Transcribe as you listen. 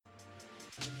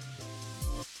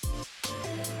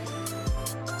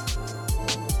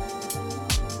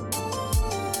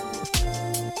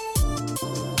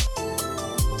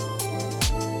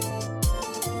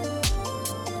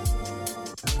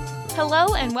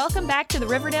Hello and welcome back to the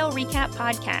Riverdale Recap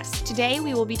Podcast. Today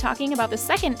we will be talking about the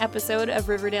second episode of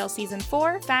Riverdale Season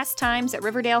 4, Fast Times at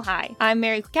Riverdale High. I'm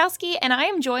Mary Kukowski, and I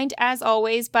am joined, as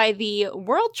always, by the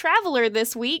world traveler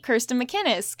this week, Kirsten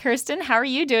McInnes. Kirsten, how are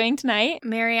you doing tonight?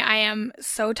 Mary, I am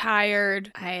so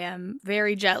tired. I am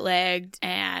very jet-lagged,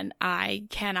 and I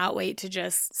cannot wait to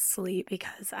just sleep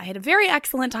because I had a very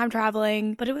excellent time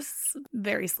traveling, but it was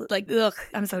very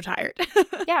I'm so tired.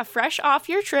 Yeah, fresh off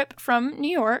your trip from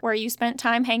New York, where you spent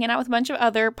time hanging out with a bunch of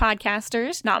other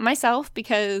podcasters, not myself,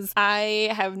 because I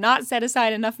have not set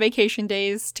aside enough vacation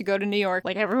days to go to New York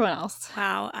like everyone else.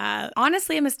 Wow.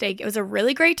 Honestly, a mistake. It was a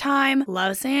really great time.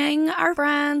 Love seeing our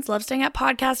friends. Love staying at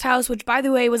Podcast House, which, by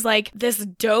the way, was like this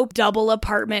dope double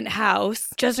apartment house.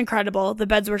 Just incredible. The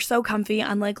beds were so comfy,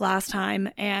 unlike last time.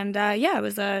 And it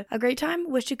was a great time.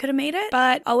 Wish you could have made it,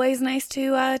 but always nice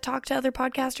to talk to other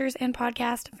podcasters and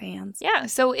podcast fans. Yeah,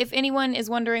 so if anyone is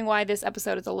wondering why this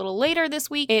episode is a little later this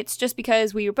week, it's just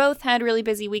because we both had really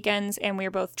busy weekends and we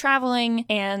were both traveling,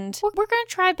 and we're going to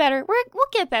try better. We'll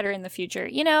get better in the future.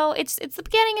 You know, it's the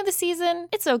beginning of the season.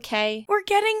 It's okay. We're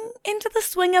getting into the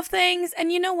swing of things,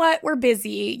 and you know what? We're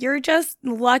busy. You're just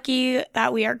lucky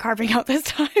that we are carving out this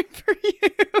time for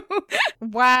you.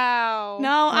 Wow.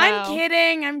 No, I'm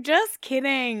kidding. I'm just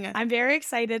kidding. I'm very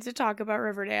excited to talk about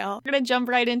Riverdale. We're going to jump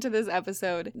right into this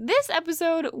episode. This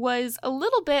episode was a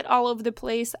little bit all over the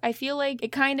place. I feel like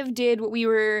it kind of did what we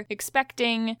were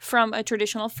expecting from a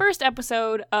traditional first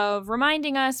episode of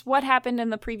reminding us what happened in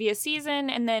the previous season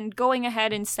and then going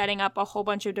ahead and setting up a whole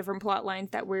bunch of different plot lines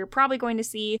that we're probably going to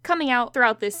see coming out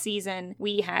throughout this season.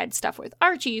 We had stuff with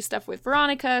Archie, stuff with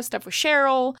Veronica, stuff with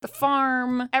Cheryl, the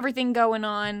farm, everything going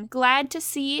on. Glad to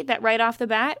see that right off the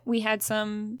bat, we had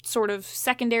some sort of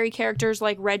secondary characters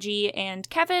like Reggie and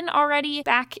Kevin already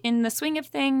back in the swing of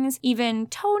things. Even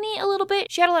Tony a little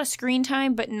bit. She had a lot of screen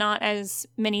time, but not as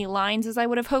many lines as I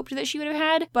would have hoped that she would have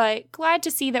had. But glad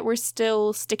to see that we're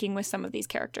still sticking with some of these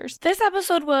characters. This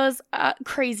episode was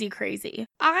crazy.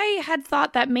 I had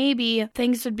thought that maybe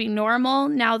things would be normal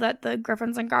now that the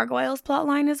Griffins and Gargoyles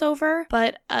plotline is over.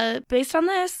 But based on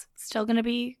this, still gonna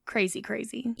be crazy.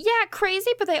 Yeah,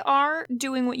 crazy, but they are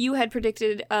doing what you had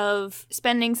predicted of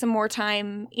spending some more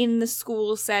time in the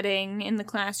school setting, in the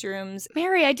classrooms.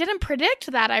 Mary, I didn't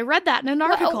predict that. I read that in an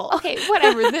article. Well, okay,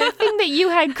 whatever. The thing that you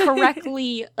had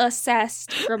correctly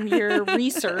assessed from your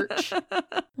research.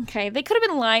 Okay, they could have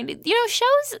been lying. You know,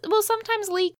 shows will sometimes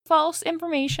leak false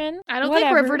information. I don't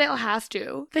think Riverdale has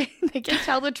to. They can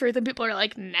tell the truth and people are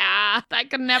like, nah, that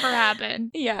could never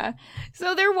happen. Yeah.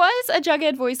 So there was a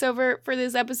Jughead voiceover for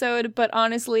this episode, but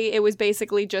honestly, it was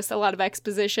basically just a lot of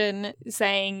exposition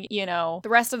saying, you know, the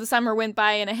rest of the summer went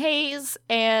by in a haze,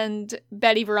 and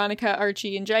Betty, Veronica,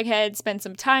 Archie, and Jughead spent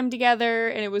some time together,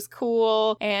 and it was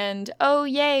cool, and oh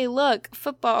yay, look,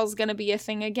 football's gonna be a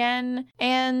thing again,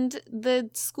 and the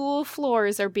school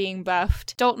floors are being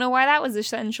buffed. Don't know why that was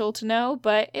essential to know,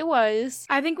 but it was.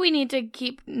 I think we need to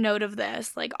keep note of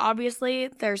this. Like, obviously,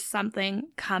 there's something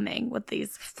coming with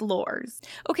these floors.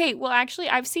 Okay, well, actually,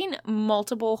 I've seen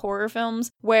multiple horror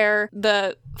films where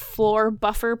the floor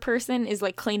buffer person is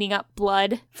like cleaning up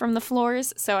blood from the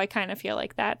floors, so I kind of feel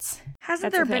like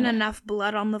Hasn't there been enough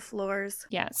blood on the floors?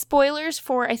 Yeah. Spoilers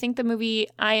for, I think, the movie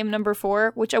I Am Number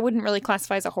 4, which I wouldn't really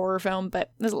classify as a horror film,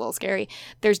 but it was a little scary.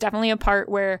 There's definitely a part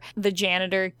where the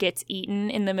janitor gets eaten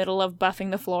in the middle of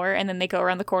buffing the floor, and then they go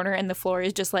around the corner and the floor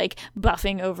is just like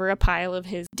buffing over a pile of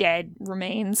his dead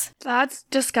remains. That's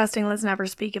disgusting. Let's never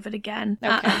speak of it again.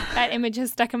 Okay. That image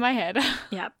is stuck in my head.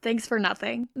 Yeah, thanks for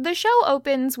nothing. The show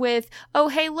opens with, oh,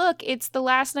 hey, look, it's the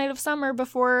last night of summer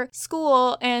before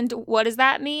school, and what does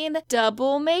that mean?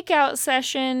 Double makeout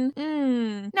session.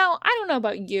 Now, I don't know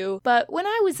about you, but when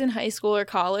I was in high school or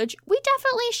college, we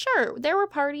definitely, there were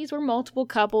parties where multiple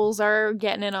couples are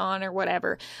getting it on or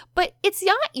whatever, but it's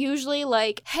not usually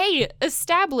like, hey,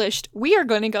 established, we are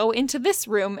going to go into this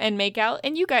room and make out,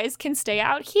 and you guys can stay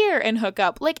out here and hook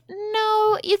up. Like,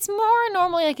 no, it's more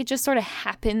normally like it just sort of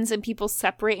happens and people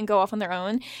separate and go off on their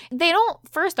own.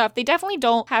 First off, they definitely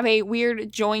don't have a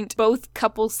weird joint, both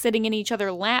couples sitting in each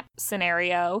other's lap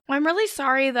scenario. I'm really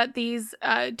sorry that these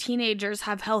teenagers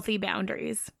have healthy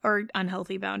boundaries or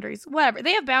unhealthy boundaries. Whatever.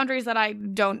 They have boundaries that I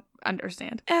don't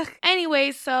understand.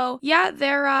 Anyway, so yeah,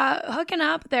 they're hooking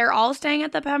up. They're all staying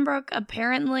at the Pembroke.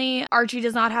 Apparently, Archie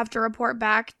does not have to report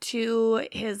back to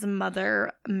his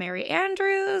mother, Mary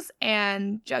Andrews,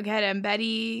 and Jughead and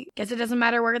Betty. Guess it doesn't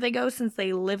matter where they go since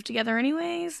they live together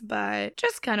anyways, but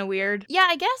just kind of weird. Yeah,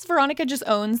 I guess Veronica just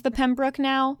owns the Pembroke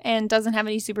now and doesn't have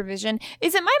any supervision.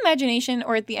 Is it my imagination,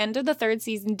 or at the end of the third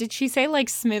season, did she say like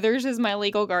Smithers is my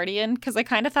legal guardian? Because I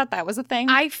kind of thought that was a thing.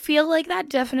 I feel like that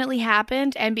definitely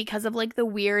happened, and because because of like the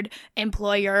weird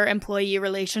employer-employee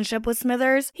relationship with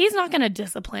Smithers, he's not going to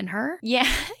discipline her. Yeah,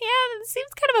 it seems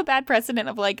kind of a bad precedent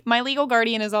of like, my legal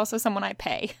guardian is also someone I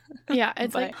pay. Yeah,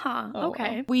 it's But, like,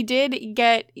 okay. Well. We did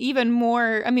get even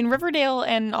more, I mean, Riverdale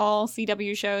and all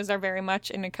CW shows are very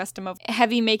much in a custom of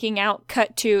heavy making out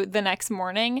cut to the next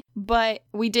morning, but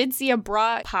we did see a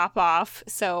bra pop off,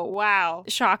 so wow,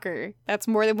 shocker. That's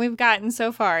more than we've gotten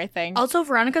so far, I think. Also,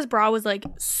 Veronica's bra was like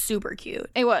super cute.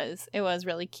 It was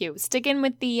really cute. Sticking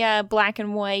with the black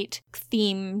and white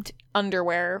themed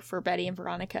underwear for Betty and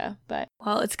Veronica, but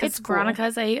well, it's because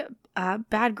Veronica's a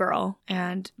bad girl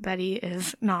and Betty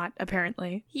is not,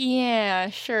 apparently. Yeah,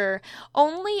 sure.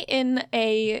 Only in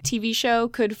a TV show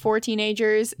could 4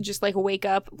 teenagers just like wake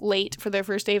up late for their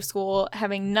first day of school,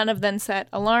 having none of them set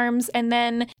alarms, and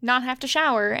then not have to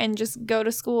shower and just go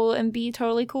to school and be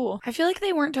totally cool. I feel like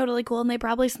they weren't totally cool and they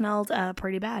probably smelled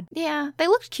pretty bad. Yeah, they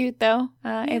looked cute though.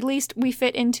 At least we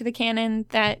fit into the canon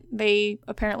that they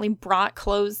apparently brought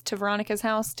clothes to Veronica's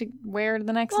house to wear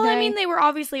the next day. Well, I mean, they were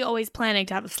obviously always planning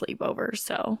to have a sleepover,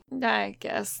 so. I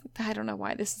guess. I don't know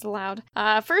why this is allowed.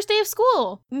 First day of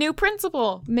school. New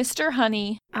principal, Mr.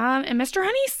 Honey. And Mr.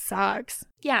 Honey sucks.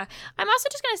 Yeah, I'm also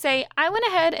just going to say, I went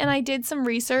ahead and I did some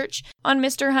research on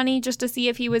Mr. Honey just to see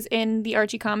if he was in the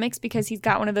Archie comics because he's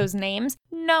got one of those names.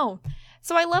 No.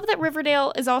 So I love that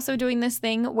Riverdale is also doing this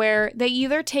thing where they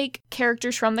either take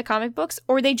characters from the comic books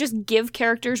or they just give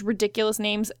characters ridiculous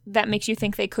names that makes you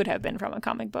think they could have been from a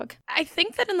comic book. I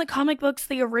think that in the comic books,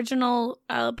 the original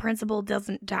principal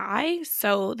doesn't die,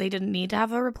 so they didn't need to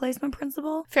have a replacement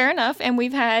principal. Fair enough. And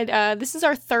we've had, this is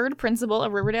our 3rd principal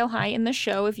of Riverdale High in the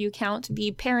show, if you count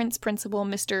the parents' principal,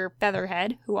 Mr.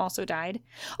 Featherhead, who also died.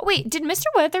 Oh, wait, did Mr.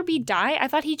 Weatherby die? I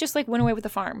thought he just, like, went away with the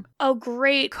farm. Oh,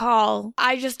 great call.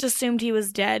 I just assumed he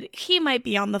was dead. He might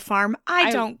be on the farm.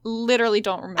 I literally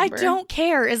don't remember. I don't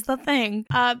care is the thing.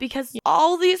 Because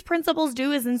all these principals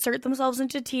do is insert themselves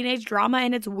into teenage drama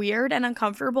and it's weird and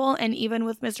uncomfortable. And even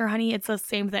with Mr. Honey, it's the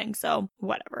same thing. So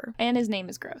whatever. And his name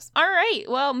is gross. All right.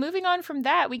 Well, moving on from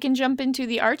that, we can jump into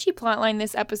the Archie plotline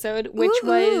this episode, which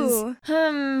was,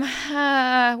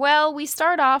 well, we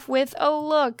start off with, oh,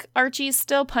 look, Archie's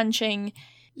still punching.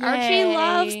 Yay. Archie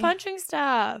loves punching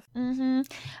stuff. Mm-hmm.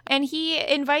 And he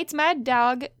invites Mad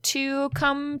Dog to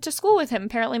come to school with him.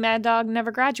 Apparently Mad Dog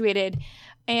never graduated.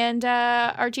 And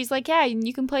Archie's like, yeah,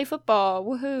 you can play football.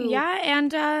 Woohoo. Yeah,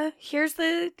 and here's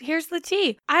the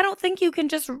tea. I don't think you can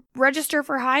just register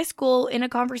for high school in a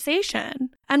conversation.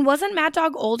 And wasn't Mad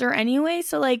Dog older anyway?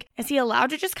 So, like, is he allowed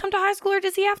to just come to high school or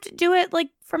does he have to do it, like,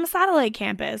 from a satellite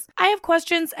campus? I have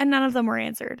questions and none of them were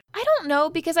answered. I don't know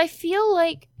because I feel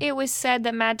like it was said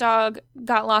that Mad Dog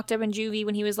got locked up in juvie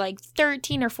when he was, like,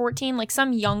 13 or 14, like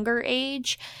some younger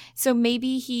age. So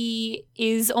maybe he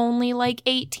is only, like,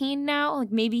 18 now.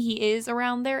 Like, maybe he is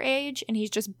around their age and he's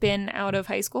just been out of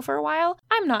high school for a while.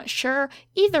 I'm not sure.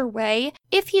 Either way,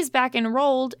 if he's back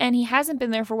enrolled and he hasn't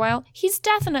been there for a while, he's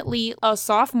definitely a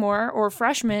sophomore or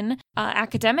freshman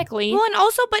academically. Well, and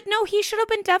also, but no, he should have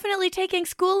been definitely taking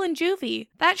school in juvie.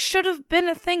 That should have been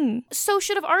a thing. So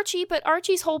should have Archie, but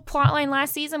Archie's whole plotline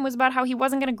last season was about how he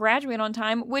wasn't going to graduate on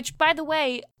time, which, by the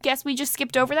way, guess we just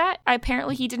skipped over that.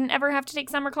 Apparently he didn't ever have to take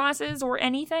summer classes or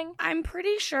anything. I'm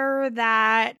pretty sure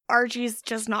that Archie's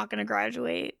just not going to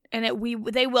graduate. And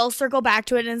they will circle back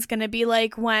to it, and it's going to be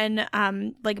like when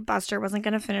like Buster wasn't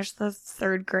going to finish the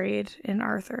 3rd grade in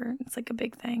Arthur. It's like a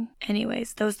big thing.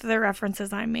 Anyways, those are the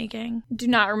references I'm making. Do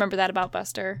not remember that about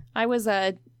Buster. I was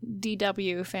a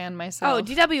DW fan myself. Oh,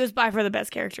 DW was by far the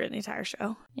best character in the entire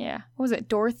show. Yeah. What was it?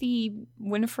 Dorothy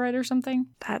Winifred or something?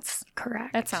 That's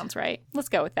correct. That sounds right. Let's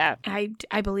go with that. I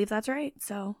believe that's right,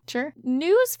 so. Sure.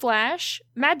 Newsflash.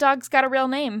 Mad Dog's got a real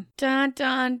name. Dun,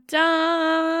 dun,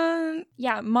 dun.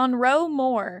 Yeah, Monroe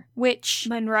Moore, which...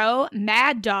 Monroe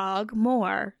Mad Dog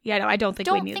Moore. Yeah, no, I don't think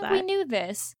we knew that. Don't think we knew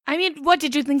this. I mean, what,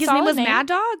 did you think his name was Mad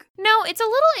Dog? No, it's a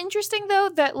little interesting, though,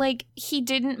 that, like, he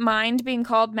didn't mind being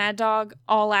called Mad Dog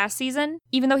all last season,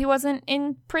 even though he wasn't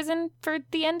in prison for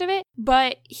the end of it.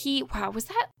 But wow, was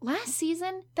that last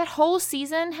season? That whole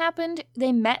season happened?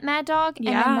 They met Mad Dog, and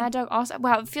then Mad Dog also...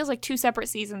 Wow, it feels like 2 separate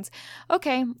seasons.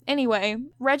 Okay, anyway,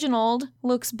 Reginald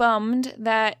looks bummed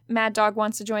that Mad Dog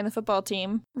wants to join the football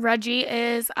team. Reggie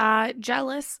is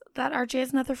jealous that Archie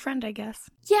has another friend, I guess.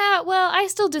 Yeah, well, I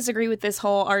still disagree with this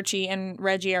whole Archie and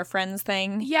Reggie are friends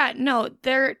thing. Yeah, no,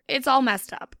 it's all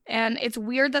messed up. And it's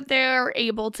weird that they're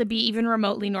able to be even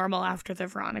remotely normal after the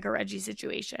Veronica Reggie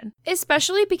situation.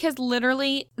 Especially because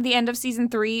literally the end of season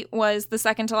 3 was the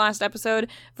second to last episode.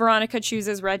 Veronica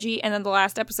chooses Reggie, and then the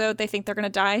last episode they think they're gonna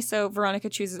die, so Veronica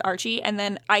chooses Archie, and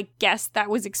then I guess that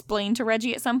was explained to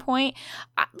Reggie at some point.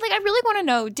 I really want to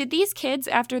know, did these kids,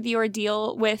 after the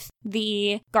ordeal with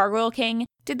the Gargoyle King,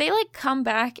 did they come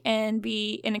back and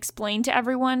explain to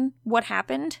everyone what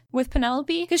happened with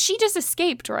Penelope? Because she just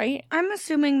escaped, right? I'm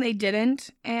assuming they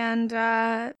didn't, and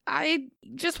I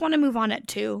just want to move on at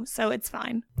 2, so it's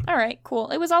fine. All right, cool.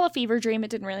 It was all a fever dream. It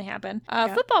didn't really happen.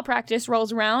 Football practice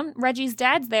rolls around. Reggie's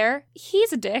dad's there.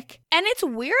 He's a dick. And it's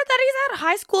weird that he's at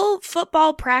high school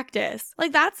football practice.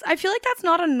 I feel like that's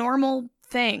not a normal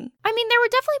thing. I mean, there were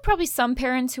definitely probably some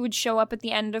parents who would show up at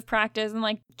the end of practice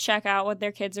and check out what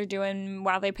their kids are doing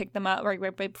while they pick them up, or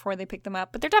right before they pick them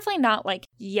up. But they're definitely not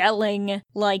yelling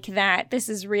like that. This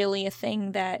is really a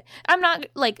thing that I'm not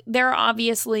there are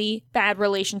obviously bad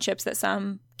relationships that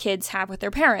some kids have with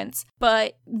their parents,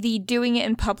 but the doing it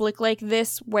in public like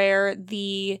this where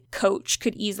the coach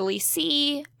could easily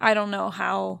see, I don't know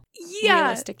how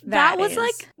realistic that is. That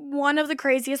was one of the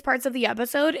craziest parts of the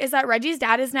episode is that Reggie's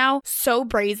dad is now so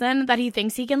brazen that he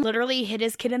thinks he can literally hit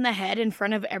his kid in the head in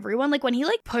front of everyone. When he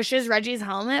pushes Reggie's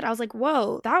helmet, I was like,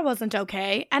 whoa, that wasn't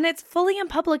okay. And it's fully in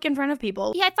public in front of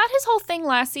people. Yeah, I thought his whole thing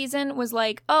last season was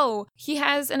oh, he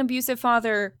has an abusive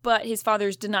father, but his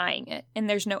father's denying it and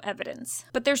there's no evidence.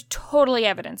 But there's totally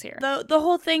evidence here. The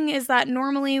whole thing is that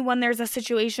normally when there's a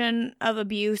situation of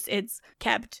abuse, it's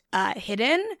kept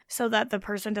hidden so that the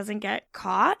person doesn't get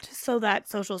caught, so that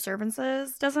social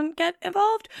services doesn't get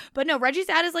involved. But no, Reggie's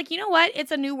dad is you know what?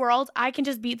 It's a new world. I can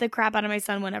just beat the crap out of my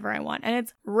son whenever I want. And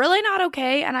it's really not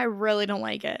okay, and I really don't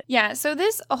like it. Yeah, so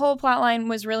this whole plotline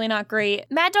was really not great.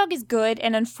 Mad Dog is good,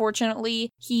 and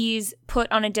unfortunately, he's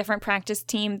put on a different practice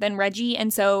team than Reggie,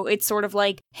 and so it's sort of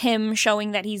him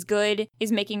showing that he's good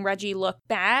is making Reggie look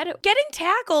bad. Getting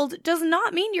tackled does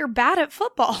not mean you're bad at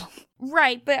football.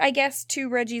 Right, but I guess to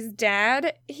Reggie's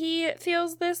dad, he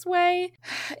feels this way.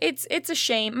 It's a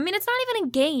shame. I mean, it's not even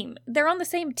a game. They're on the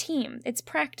same team. It's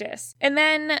practice. And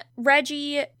then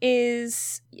Reggie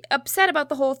is upset about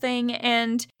the whole thing,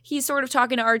 and he's sort of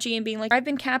talking to Archie and being I've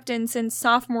been captain since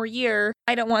sophomore year.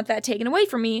 I don't want that taken away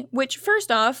from me. Which,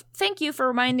 first off, thank you for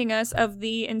reminding us of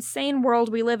the insane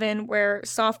world we live in where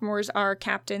sophomores are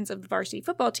captains of the varsity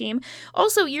football team.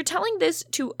 Also, you're telling this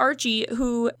to Archie,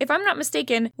 who, if I'm not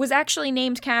mistaken, was actually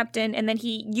named captain, and then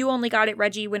you only got it,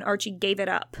 Reggie, when Archie gave it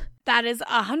up. That is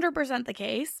 100% the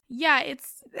case. Yeah,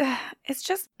 it's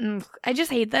just, I just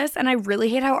hate this, and I really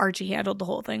hate how Archie handled the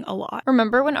whole thing a lot.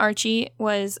 Remember when Archie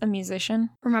was a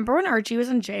musician? Remember when Archie was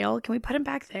in jail? Can we put him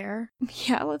back there?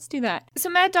 Yeah, let's do that. So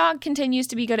Mad Dog continues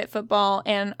to be good at football,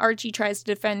 and Archie tries to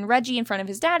defend Reggie in front of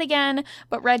his dad again,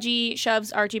 but Reggie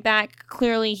shoves Archie back.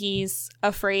 Clearly, he's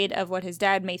afraid of what his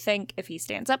dad may think if he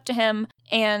stands up to him,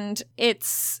 and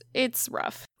it's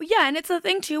rough. Yeah, and it's a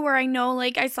thing, too, where I know,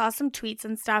 I saw some tweets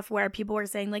and stuff where people were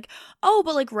saying, oh,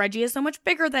 but, Reggie is so much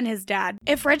bigger than his dad.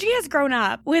 If Reggie has grown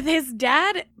up with his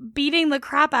dad beating the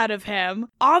crap out of him,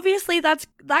 obviously that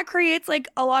creates,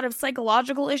 a lot of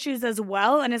psychological issues as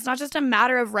well, and it's not just a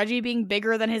matter of Reggie being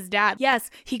bigger than his dad. Yes,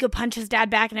 he could punch his dad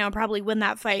back now and probably win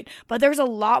that fight, but there's a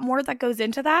lot more that goes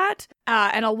into that,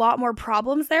 and a lot more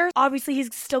problems there. Obviously,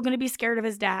 he's still going to be scared of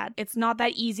his dad. It's not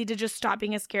that easy to just stop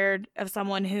being scared of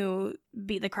someone who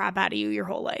beat the crap out of you your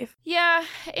whole life. Yeah,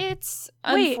 it's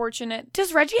unfortunate.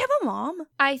 Does Reggie have a mom?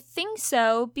 I think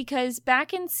so, because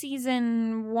back in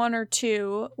season 1 or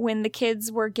 2, when the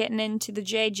kids were getting into the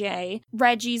JJ,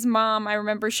 Reggie's mom, I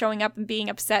remember showing up and being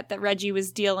upset that Reggie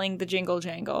was dealing the jingle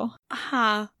jangle.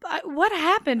 Huh. What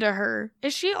happened to her?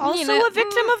 Is she also a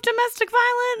victim of domestic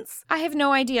violence? I have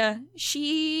no idea.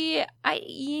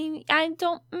 I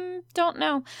don't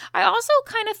know. I also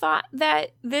kind of thought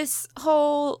that this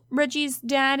whole Reggie's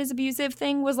dad is abusive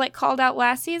thing was called out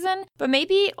last season, but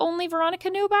maybe only Veronica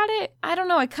knew about it. I don't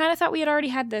know. I kind of thought we had already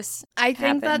had this. I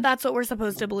think that's what we're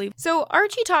supposed to believe. So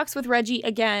Archie talks with Reggie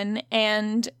again,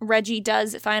 and Reggie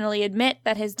does finally admit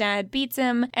that his dad beats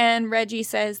him, and Reggie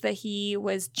says that he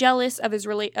was jealous of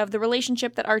the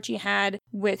relationship that Archie had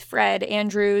with Fred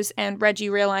Andrews, and Reggie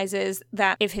realizes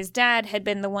that if his dad had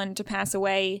been the one to pass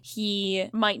away, he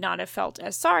might not have felt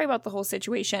as sorry about the whole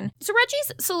situation. So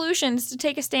Reggie's solution is to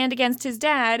take a stand against his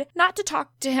dad, not to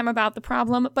talk to him about the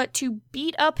problem, but to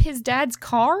beat up his dad's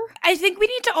car? I think we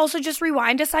need to also just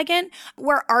rewind a second,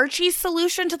 where Archie's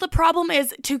solution to the problem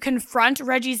is to confront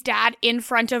Reggie's dad in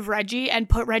front of Reggie and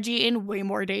put Reggie in way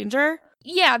more danger.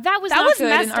 Yeah, that was not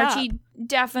good, and Archie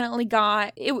definitely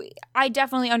got it. I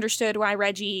definitely understood why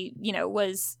Reggie,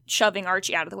 was shoving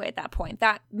Archie out of the way at that point.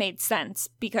 That made sense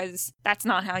because that's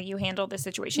not how you handle this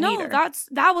situation either. No,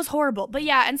 that was horrible. But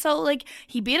yeah, and so like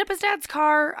he beat up his dad's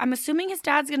car. I'm assuming his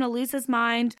dad's gonna lose his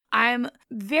mind. I'm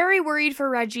very worried for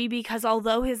Reggie because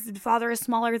although his father is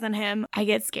smaller than him, I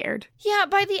get scared. Yeah,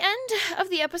 by the end of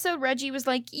the episode, Reggie was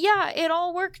like, yeah, it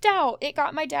all worked out. It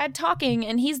got my dad talking,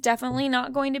 and he's definitely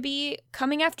not going to be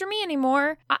coming after me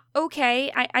anymore.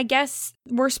 Okay, I guess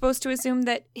we're supposed to assume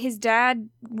that his dad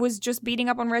was just beating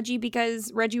up on Reggie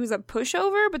because Reggie was a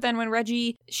pushover, but then when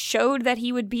Reggie showed that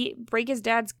he would break his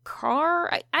dad's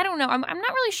car, I don't know. I'm not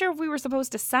really sure if we were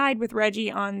supposed to side with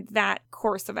Reggie on that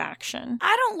course of action.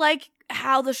 I don't like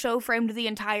how the show framed the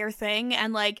entire thing,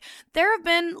 and like there have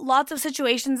been lots of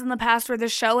situations in the past where the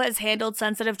show has handled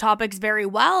sensitive topics very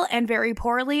well and very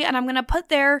poorly, and I'm gonna put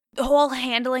their whole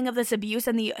handling of this abuse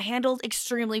in the handled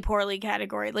extremely poorly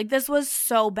category. Like this was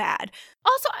so bad.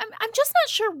 Also, I'm just not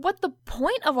sure what the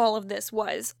point of all of this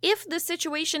was. If the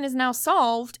situation is now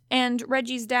solved and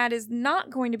Reggie's dad is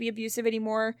not going to be abusive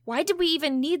anymore, why did we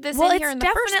even need this in here in the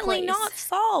first place? Well, it's definitely not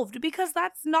solved because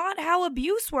that's not how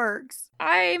abuse works.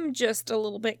 I'm just a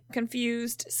little bit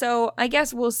confused, so I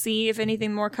guess we'll see if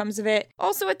anything more comes of it.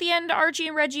 Also, at the end, Archie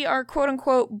and Reggie are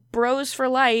quote-unquote bros for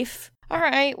life. All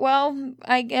right, well,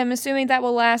 I am assuming that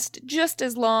will last just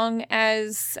as long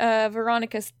as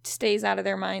Veronica stays out of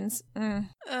their minds.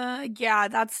 Yeah,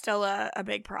 that's still a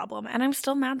big problem. And I'm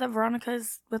still mad that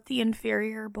Veronica's with the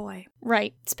inferior boy.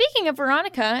 Right. Speaking of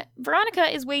Veronica,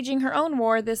 Veronica is waging her own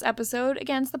war this episode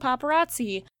against the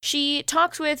paparazzi. She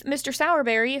talks with Mr.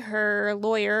 Sourberry, her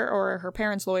lawyer, or her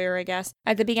parents' lawyer, I guess,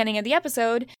 at the beginning of the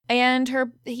episode,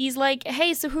 and he's like,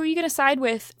 hey, so who are you going to side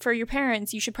with for your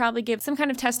parents? You should probably give some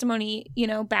kind of testimony,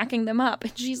 backing them up.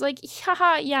 And she's like,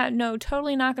 haha, yeah, no,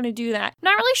 totally not going to do that.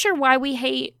 Not really sure why we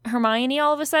hate Hermione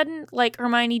all of a sudden. Like,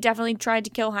 Hermione definitely tried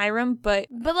to kill Hiram, but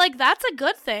like, that's a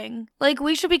good thing. Like,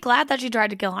 we should be glad that she tried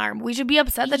to kill Hiram. We should be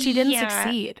upset that she didn't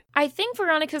succeed. I think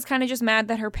Veronica's kind of just mad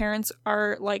that her parents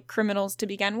are, like, criminals to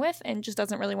begin with and just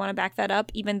doesn't really want to back that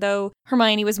up, even though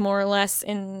Hermione was more or less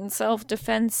in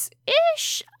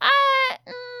self-defense-ish.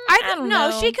 I don't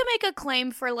know. She could make a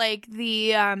claim for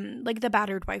the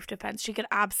battered wife defense. She could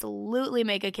absolutely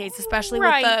make a case, especially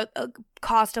with the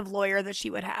cost of lawyer that she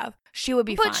would have. She would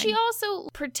be fine. But she also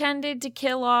pretended to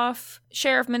kill off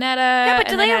Sheriff Minetta. Yeah, but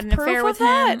do they have an affair proof with of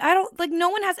that? him. No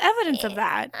one has evidence of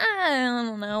that. I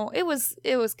don't know. It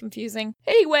was confusing.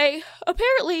 Anyway,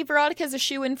 apparently Veronica's a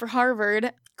shoo-in for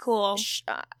Harvard. Cool.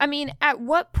 I mean, at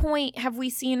what point have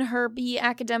we seen her be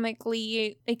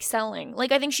academically excelling?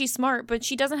 Like, I think she's smart, but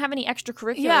she doesn't have any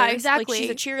extracurriculars. Yeah, exactly. Like,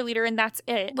 she's a cheerleader and that's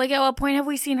it. Like, at what point have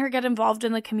we seen her get involved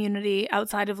in the community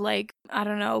outside of, I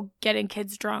don't know, getting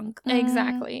kids drunk?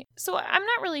 Exactly. So I'm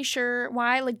not really sure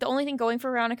why. Like, the only thing going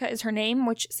for Veronica is her name,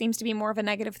 which seems to be more of a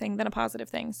negative thing than a positive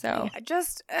thing. So yeah,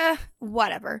 just,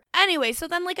 whatever. Anyway, so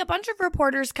then, a bunch of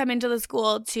reporters come into the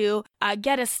school to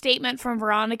get a statement from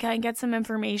Veronica and get some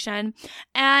information.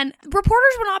 And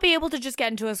reporters will not be able to just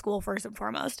get into a school, first and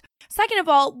foremost. Second of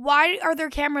all, why are there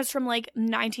cameras from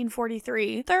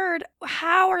 1943? Third,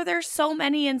 how are there so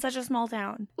many in such a small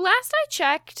town? Last I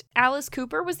checked, Alice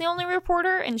Cooper was the only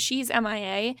reporter and she's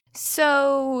MIA.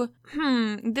 So,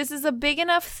 this is a big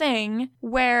enough thing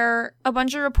where a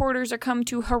bunch of reporters are come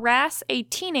to harass a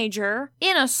teenager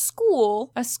in a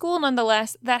school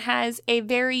nonetheless, that has a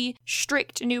very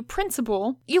strict new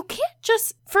principal. You can't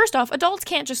just, first off, adults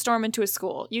can't just storm into a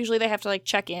school. Usually they have to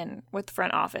check in with the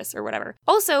front office or whatever.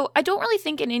 Also, I don't really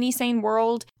think in any sane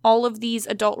world all of these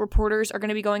adult reporters are going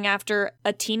to be going after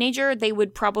a teenager. They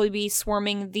would probably be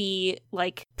swarming the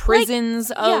prisons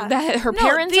that her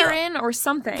parents are in or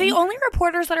something. The only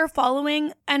reporters that are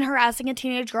following and harassing a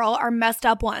teenage girl are messed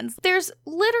up ones. There's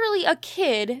literally a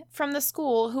kid from the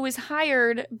school who is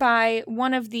hired by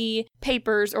one of the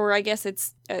papers, or I guess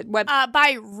it's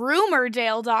by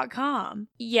Rumordale.com.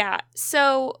 Yeah,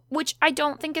 so, which I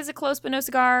don't think is a close but no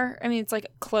cigar. I mean, it's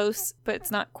close, but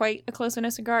it's not quite a close but no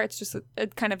cigar. It's just a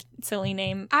kind of silly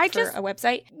name for a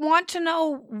website. Want to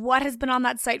know what has been on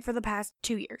that site for the past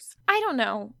 2 years. I don't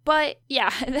know, but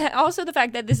yeah, also the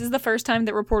fact that this is the first time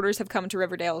that reporters have come to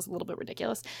Riverdale is a little bit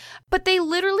ridiculous. But they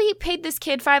literally paid this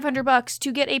kid $500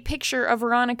 to get a picture of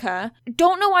Veronica.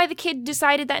 Don't know why the kid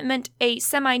decided that meant a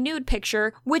semi-nude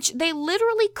picture, which they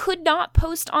literally could not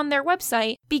post on their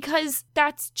website because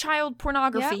that's child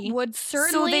pornography. Yeah, would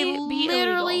certainly be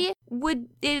literally illegal.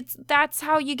 that's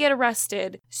how you get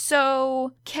arrested.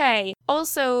 So, okay.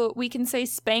 Also, we can say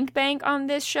spank bank on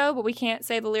this show, but we can't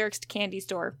say the lyrics to Candy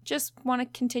Store. Just want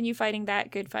to continue fighting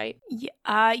that good fight.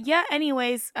 Yeah,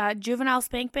 anyways, juvenile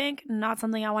spank bank, not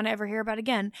something I want to ever hear about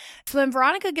again. So then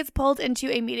Veronica gets pulled into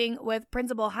a meeting with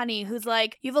Principal Honey, who's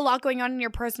like, you have a lot going on in your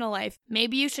personal life.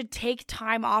 Maybe you should take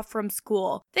time off from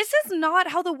school. This is not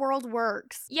how the world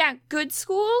works. Yeah, good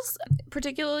schools,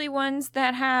 particularly ones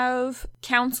that have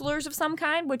counselors of some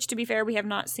kind, which, to be fair, we have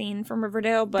not seen from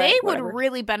Riverdale, but they whatever. would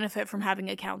really benefit from having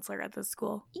a counselor at this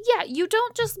school. Yeah, you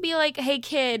don't just be like, hey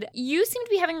kid, you seem to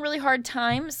be having a really hard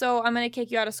time, so I'm gonna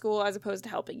kick you out of school as opposed to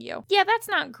helping you. Yeah, that's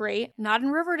not great. Not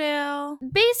in Riverdale.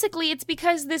 Basically, it's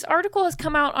because this article has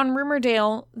come out on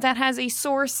Riverdale that has a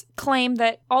source claim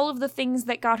that all of the things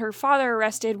that got her father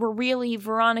arrested were really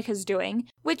Veronica's doing,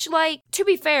 which, like, to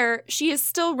be fair, she is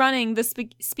still running the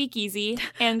speakeasy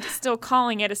and still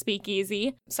calling it a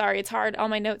speakeasy. Sorry, it's hard. All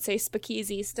my notes say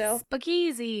speakeasy still.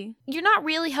 Speakeasy. You're not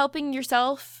really helping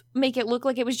yourself make it look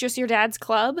like it was just your dad's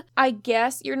club. I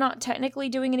guess you're not technically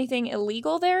doing anything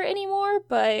illegal there anymore,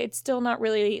 but it's still not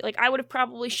really, like, I would have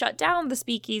probably shut down the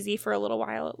speakeasy for a little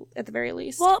while at the very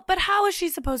least. Well, but how is she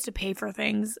supposed to pay for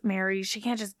things, Mary? She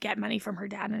can't just get money from her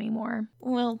dad anymore.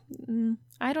 Well,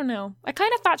 I don't know. I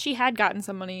kind of thought she had gotten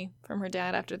some money from her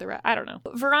dad after I don't know.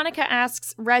 Veronica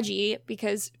asks Reggie,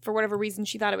 because for whatever reason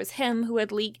she thought it was him who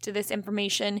had leaked this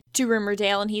information to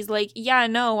Riverdale, and he's like, yeah,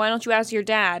 no, why don't you ask your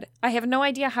dad? I have no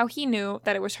idea how he knew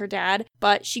that it was her dad,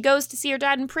 but she goes to see her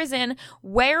dad in prison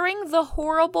wearing the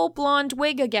horrible blonde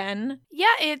wig again.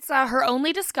 Yeah, it's her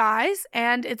only disguise,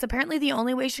 and it's apparently the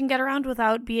only way she can get around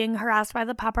without being harassed by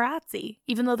the paparazzi,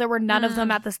 even though there were none of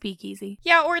them at the speakeasy.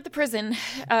 Yeah, or at the prison,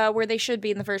 where they should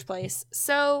be in the first place.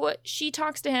 So she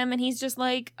talks to him, and he's just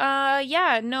like,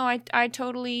 yeah, no, I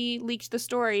totally leaked the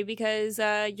story because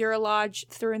you're a lodge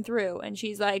through and through. And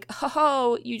she's like,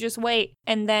 oh, you just wait.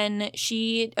 And then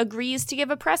she agrees to give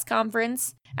a press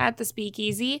conference at the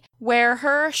speakeasy where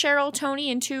her, Cheryl,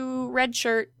 Tony, and two red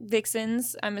shirt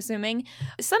vixens, I'm assuming,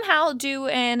 somehow do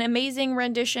an amazing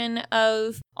rendition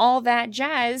of all that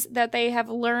jazz that they have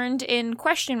learned in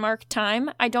question mark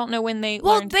time. I don't know when they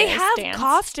learned they this have dance.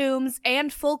 Costumes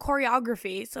and full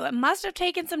choreography, so it must have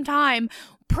taken some time.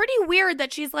 Pretty weird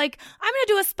that she's like, I'm gonna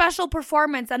do a special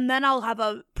performance and then I'll have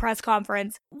a press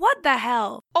conference. What the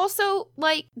hell? Also,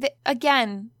 like,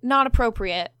 again, not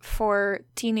appropriate for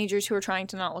teenagers who are trying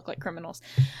to not look like criminals.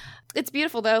 It's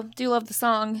beautiful, though. Do love the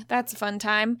song. That's a fun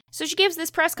time. So she gives this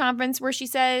press conference where she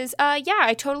says, yeah,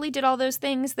 I totally did all those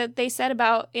things that they said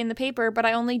about in the paper, but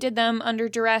I only did them under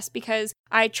duress because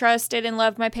I trusted and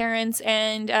loved my parents,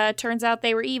 and turns out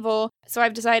they were evil, so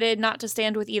I've decided not to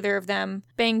stand with either of them.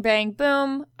 Bang, bang,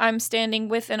 boom. I'm standing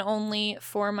with and only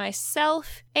for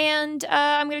myself, and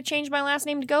I'm going to change my last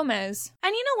name to Gomez.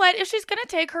 And you know what? If she's going to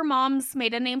take her mom's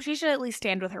maiden name, she should at least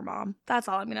stand with her mom. That's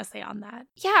all I'm going to say on that.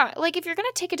 Yeah, like, if you're going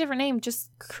to take a different name, just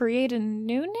create a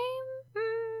new name?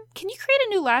 Can you create a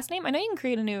new last name? I know you can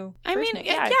create a new first name.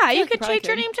 Yeah, you could change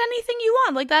your name to anything you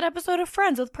want, like that episode of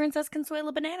Friends with Princess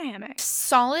Consuela Banana Hammock.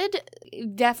 Solid,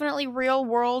 definitely real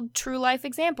world, true life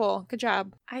example. Good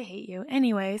job. I hate you.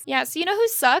 Anyways. Yeah, so you know who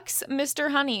sucks?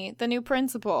 Mr. Honey, the new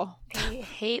principal. I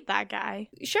hate that guy.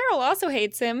 Cheryl also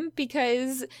hates him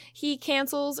because he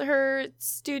cancels her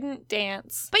student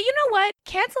dance. But you know what?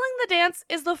 Canceling the dance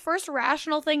is the first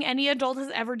rational thing any adult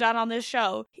has ever done on this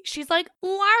show. She's like,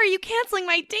 why are you canceling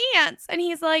my dance? And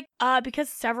he's like, because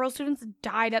several students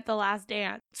died at the last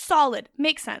dance. Solid.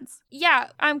 Makes sense. Yeah,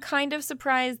 I'm kind of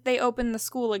surprised they opened the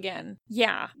school again.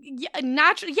 Yeah.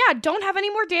 Yeah, don't have any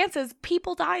more dances.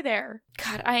 People die there.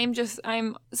 God,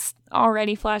 I'm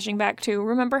already flashing back to,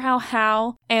 remember how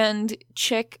Hal and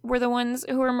Chick were the ones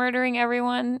who were murdering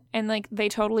everyone? And, like, they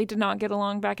totally did not get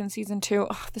along back in season 2.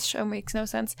 Oh, this show makes no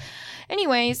sense.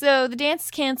 Anyway, so the dance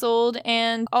is canceled,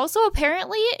 and also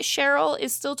apparently Cheryl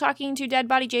is still talking to Dead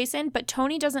Body Jason, but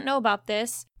Tony doesn't know about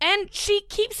this. And she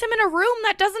keeps him in a room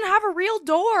that doesn't have a real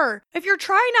door. If you're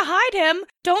trying to hide him,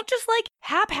 don't just, like,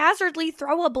 haphazardly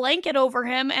throw a blanket over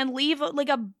him and leave, like,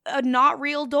 a not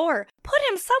real door. Put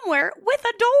him somewhere with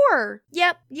a door.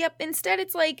 Yep. Instead,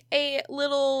 it's like a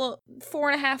little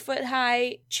 4.5 foot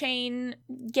high chain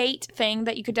gate thing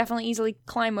that you could definitely easily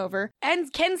climb over.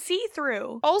 And can see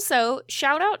through. Also,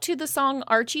 shout out to the song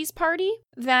Archie's Party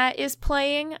that is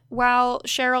playing while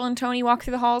Cheryl and Tony walk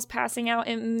through the halls passing out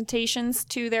invitations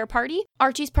to their party.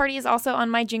 Archie's Party is also on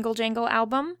my Jingle Jangle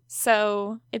album,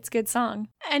 so it's a good song.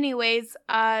 Anyways,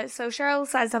 so Cheryl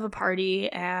decides to have a party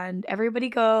and everybody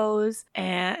goes,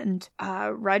 and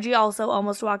Reggie also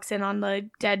almost walks in on the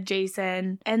dead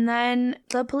Jason. And then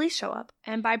the police show up.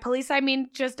 And by police, I mean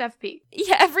just FP.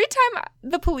 Yeah, every time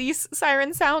the police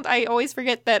sirens sound, I always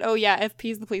forget that, oh yeah,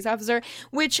 FP is the police officer,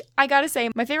 which I gotta say,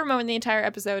 my favorite moment in the entire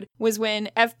episode was when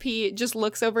FP just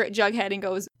looks over at Jughead and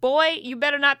goes, boy, you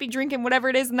better not be drinking whatever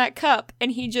it is in that cup.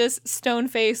 And he just,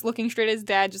 stone-faced, looking straight at his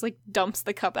dad, just like dumps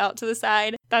the cup out to the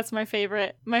side. That's my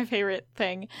favorite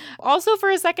thing. Also, for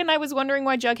a second, I was wondering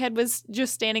why Jughead was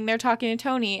just standing there talking to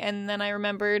Tony, and then I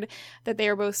remembered that they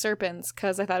are both serpents,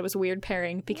 because I thought it was a weird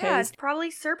pairing, because... Yeah, it's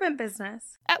probably serpent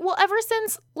business. Well, ever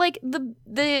since, like,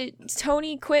 the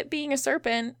Tony quit being a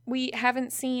serpent, we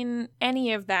haven't seen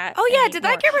any of that. Oh, yeah, anymore. did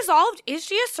that get resolved? Is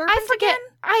she a serpent I forget. again?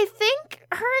 I think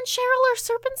her and Cheryl are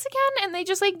serpents again, and they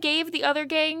just, like, gave the other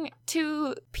gang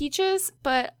to Peaches,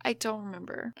 but I don't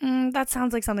remember. That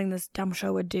sounds like something this dumb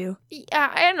show would do.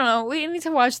 Yeah, I don't know. We need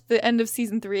to watch the end of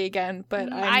season 3 again,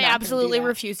 but I absolutely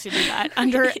refuse to do that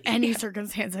under any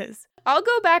circumstances. I'll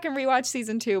go back and rewatch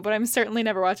season 2, but I'm certainly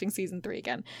never watching season 3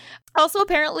 again. Also,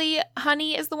 apparently,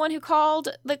 Honey is the one who called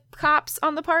the cops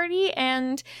on the party,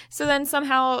 and so then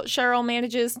somehow Cheryl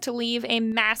manages to leave a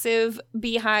massive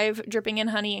beehive dripping in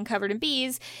honey and covered in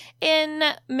bees in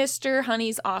Mr.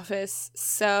 Honey's office.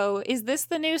 So, is this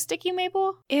the new Sticky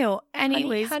Maple? Ew.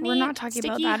 Anyways, honey, we're not talking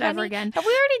about that ever again. Have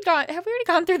we already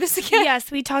gone through this again?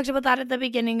 Yes, we talked about that at the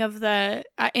beginning of the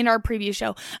in our preview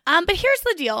show. But here's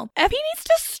the deal: FP needs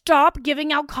to stop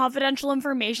giving out confidential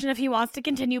information if he wants to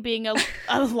continue being a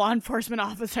law enforcement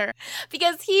officer.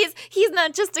 Because he's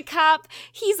not just a cop,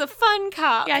 he's a fun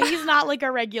cop. Yeah, he's not like a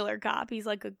regular cop. He's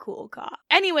like a cool cop.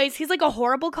 Anyways, he's like a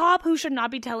horrible cop who should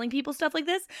not be telling people stuff like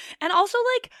this. And also,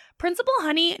 like, Principal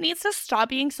Honey needs to stop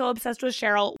being so obsessed with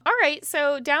Cheryl. All right,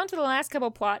 so down to the last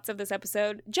couple plots of this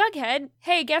episode. Jughead,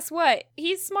 hey, guess what?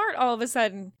 He's smart all of a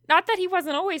sudden. Not that he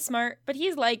wasn't always smart, but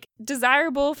he's like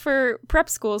desirable for prep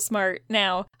school smart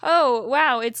now. Oh,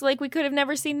 wow, it's like we could have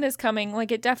never seen this coming.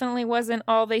 Like, it definitely wasn't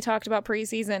all they talked about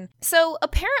preseason. So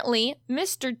apparently,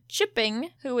 Mr.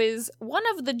 Chipping, who is one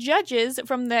of the judges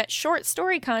from that short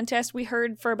story contest we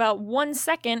heard for about 1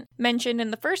 second mentioned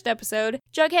in the first episode,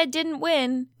 Jughead didn't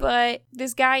win, but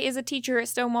this guy is a teacher at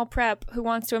Stonewall Prep who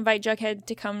wants to invite Jughead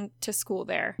to come to school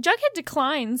there. Jughead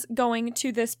declines going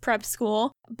to this prep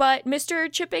school, but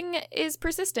Mr. Chipping is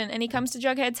persistent and he comes to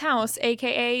Jughead's house,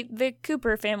 aka the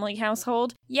Cooper family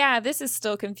household. Yeah, this is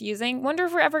still confusing. Wonder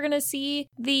if we're ever gonna see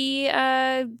the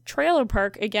trailer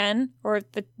park again, or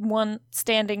the one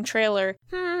standing trailer.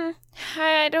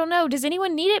 I don't know. Does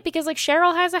anyone need it? Because, like,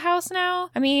 Cheryl has a house now?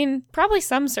 I mean, probably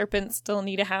some serpents still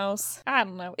need a house. I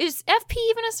don't know. Is FP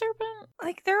even a serpent?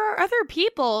 Like, there are other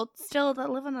people still that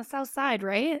live on the south side,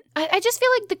 right? I just feel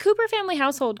like the Cooper family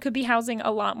household could be housing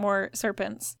a lot more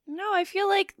serpents. No, I feel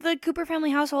like the Cooper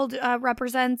family household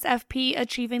represents FP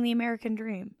achieving the American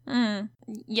dream.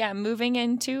 Yeah, moving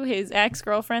into his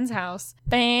ex-girlfriend's house.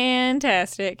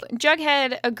 Fantastic.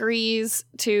 Jughead agrees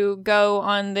to go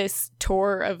on this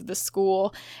tour of the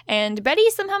school, and Betty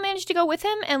somehow managed to go with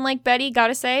him, and like, Betty,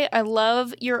 gotta say, I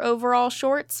love your overall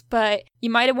shorts, but you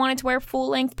might have wanted to wear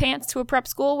full-length pants to a prep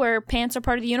school where pants are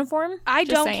part of the uniform. I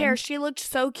don't care. She looked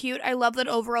so cute. I love that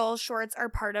overall shorts are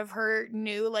part of her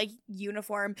new, like,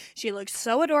 uniform. She looks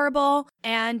so adorable,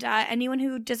 and anyone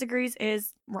who disagrees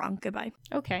is wrong. Goodbye.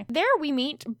 Okay. There we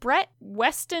meet Brett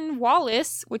Weston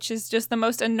Wallace, which is just the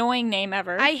most annoying name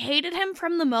ever. I hated him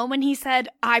from the moment he said,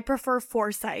 I prefer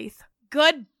Forsyth.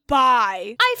 Goodbye.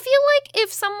 I feel like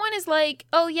if someone is like,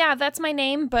 oh yeah, that's my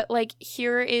name, but like,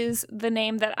 here is the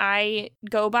name that I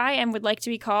go by and would like to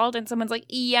be called, and someone's like,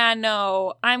 yeah,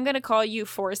 no, I'm gonna call you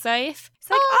Forsyth. It's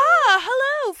like,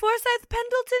 hello, Forsyth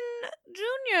Pendleton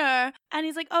Jr. And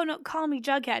he's like, oh no, call me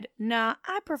Jughead. Nah,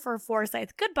 I prefer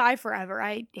Forsyth. Goodbye forever.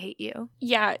 I hate you.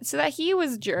 Yeah, so that he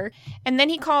was a jerk. And then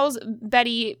he calls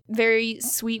Betty very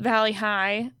Sweet Valley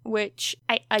High, which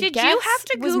I Did guess you have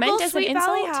to was Google meant as Sweet an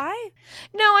insult. Valley High?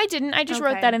 No, I didn't. I just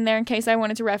wrote Okay. that in there in case I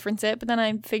wanted to reference it, but then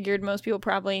I figured most people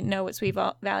probably know what Sweet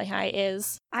Valley High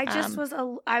is. I just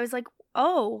I was like,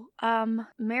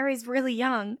 Mary's really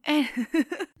young.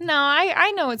 No,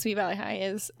 I know what Sweet Valley High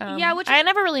is. Yeah, which I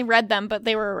never really read them, but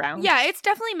they were around. Yeah, it's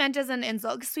definitely meant as an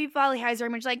insult, because Sweet Valley High is very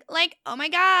much like, oh my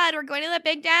god, we're going to the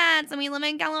big dance and we live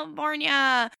in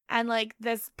California. And like,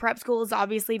 this prep school is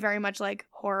obviously very much like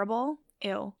horrible.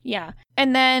 Ew. Yeah.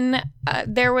 And then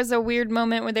there was a weird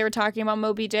moment where they were talking about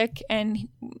Moby Dick, and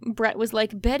Brett was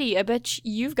like, Betty, I bet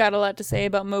you've got a lot to say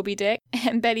about Moby Dick.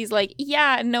 And Betty's like,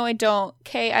 yeah, no, I don't.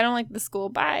 Okay, I don't like the school.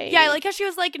 Bye. Yeah, I like how she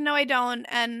was like, no, I don't,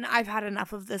 and I've had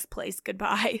enough of this place.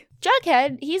 Goodbye.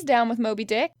 Jughead, he's down with Moby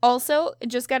Dick. Also,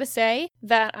 just gotta say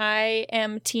that I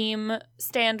am team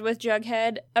stand with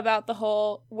Jughead about the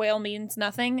whole whale means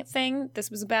nothing thing.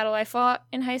 This was a battle I fought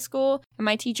in high school, and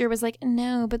my teacher was like,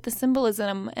 no, but the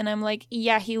symbolism. And I'm like,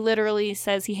 yeah, he literally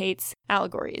says he hates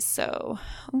allegories, so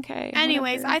okay.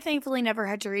 Anyways, whatever. I thankfully never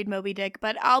had to read Moby Dick,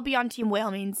 but I'll be on team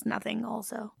whale means nothing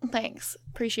also. Thanks.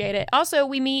 Appreciate it. Also,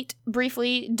 we meet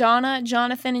briefly Donna,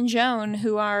 Jonathan, and Joan,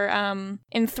 who are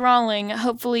enthralling.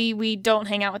 Hopefully we don't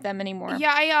hang out with them anymore.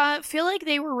 Yeah, I feel like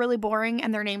they were really boring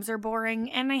and their names are boring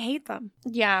and I hate them.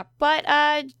 Yeah, but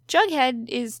Jughead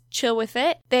is chill with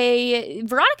it.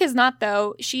 Veronica's not,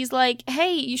 though. She's like,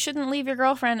 hey, you shouldn't leave your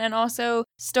girlfriend, and also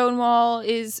Stonewall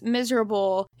is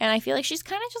miserable. And I feel like she's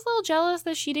kind of just a little jealous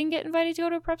that she didn't get invited to go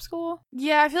to a prep school.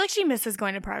 Yeah, I feel like she misses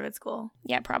going to private school.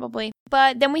 Yeah, probably.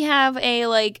 But then we have a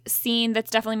scene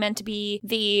that's definitely meant to be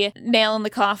the nail in the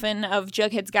coffin of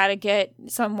Jughead's got to get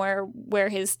somewhere where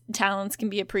his talents can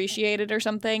be appreciated or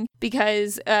something.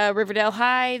 Because Riverdale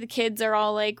High, the kids are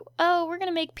all like, oh, we're going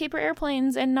to make paper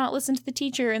airplanes and not listen to the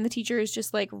teacher. And the teacher is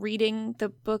just reading the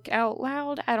book out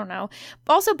loud. I don't know.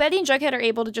 Also, Betty and Jughead are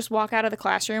able to just walk out of the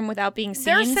classroom without being seen.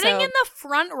 They're sitting in the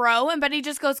front row and Betty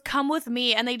just goes, come with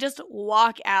me. And they just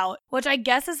walk out, which I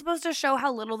guess is supposed to show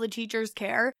how little the teachers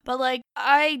care. But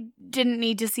I didn't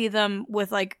need to see them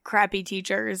with crappy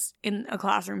teachers in a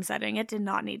classroom setting. It did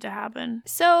not need to happen.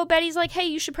 So Betty's like, hey,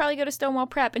 you should probably go to Stonewall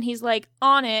Prep. And he's like,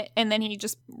 on it. And then he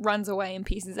just runs away and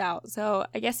pieces out. So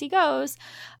I guess he goes.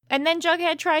 And then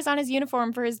Jughead tries on his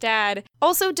uniform for his dad.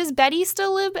 Also, does Betty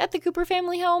still live at the Cooper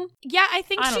family home? Yeah, I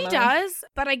think she does.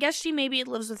 But I guess she maybe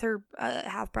lives with her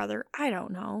half-brother. I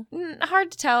don't know.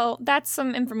 Hard to tell. That's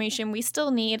some information we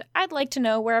still need. I'd like to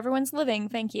know where everyone's living.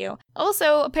 Thank you.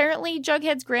 Also, apparently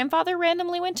Jughead's grandfather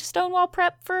randomly went to Stonewall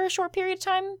Prep for a short period of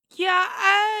time. Yeah,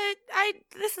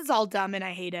 this is all dumb and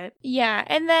I hate it. Yeah,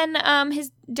 and then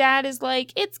his dad is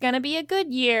like, it's gonna be a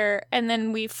good year. And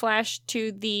then we flash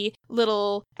to the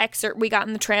little excerpt we got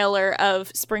in the trailer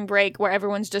of Spring Break where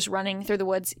everyone's just running through the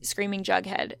woods screaming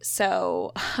Jughead.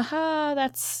 So,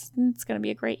 it's gonna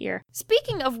be a great year.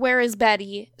 Speaking of where is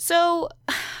Betty, so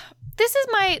this is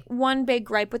my one big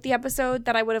gripe with the episode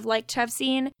that I would have liked to have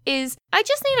seen is I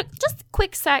just need just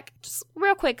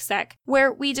real quick sec,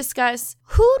 where we discuss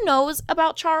who knows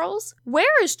about Charles?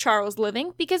 Where is Charles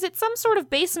living? Because it's some sort of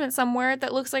basement somewhere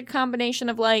that looks like a combination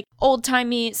of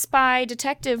old-timey spy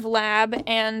detective lab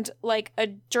and a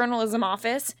journalism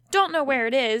office. Don't know where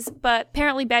it is, but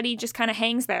apparently Betty just kind of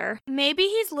hangs there. Maybe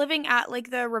he's living at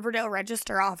the Riverdale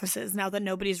Register offices now that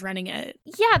nobody's running it.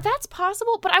 Yeah, that's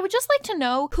possible, but I would just like to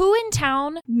know who in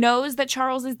town knows that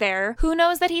Charles is there, who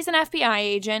knows that he's an FBI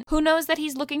agent, who knows that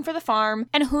he's looking for the farm,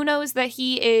 and who knows that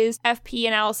he is FP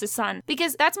and Alice's son.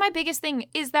 Because that's my biggest thing,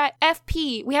 is that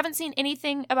FP, we haven't seen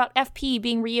anything about FP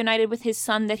being reunited with his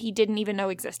son that he didn't even know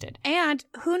existed. And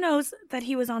who knows that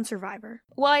he was on Survivor?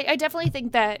 Well, I definitely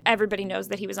think that everybody knows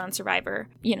that he was on Survivor.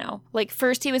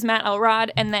 First he was Matt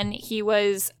Elrod, and then he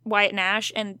was Wyatt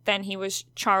Nash, and then he was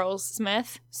Charles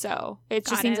Smith. So it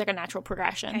just seems like a natural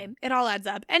progression. Okay, it all adds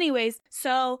up. Anyways,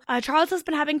 so Charles has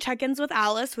been having check-ins with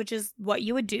Alice, which is what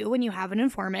you would do when you have an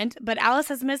informant. But Alice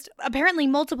has missed apparently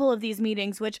multiple of these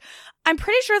meetings, which I'm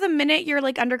pretty sure the minute your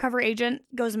undercover agent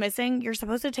goes missing, you're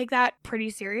supposed to take that pretty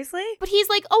seriously. But he's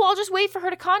like, oh, I'll just wait for her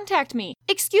to contact me.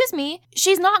 Excuse me,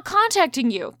 she's not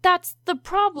contacting you. That's the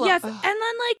problem. Yes, and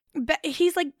then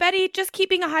he's like, Betty, just keep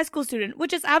being a high school student,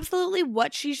 which is absolutely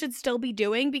what she should still be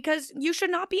doing because you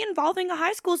should not be involving a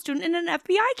high school student in an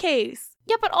FBI case.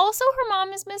 Yeah, but also her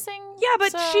mom is missing. Yeah,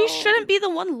 but she shouldn't be the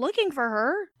one looking for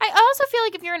her. I also feel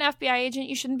like if you're an FBI agent,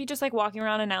 you shouldn't be just walking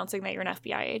around announcing that you're an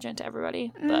FBI agent to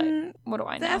everybody. But what do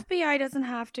I know? The FBI doesn't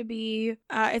have to be,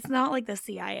 it's not like the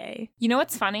CIA. You know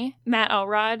what's funny? Matt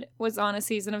Elrod was on a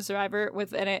season of Survivor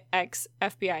with an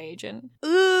ex-FBI agent.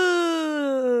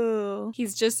 Ooh.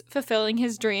 He's just fulfilling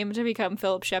his dream to become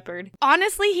Philip Shepard.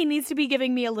 Honestly, he needs to be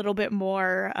giving me a little bit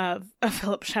more of a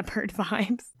Philip Shepard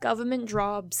vibes. Government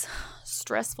jobs.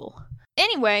 Stressful.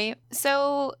 Anyway,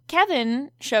 so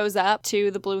Kevin shows up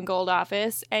to the Blue and Gold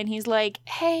office and he's like,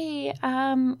 hey,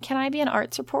 can I be an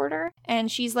arts reporter? And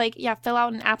she's like, yeah, fill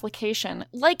out an application.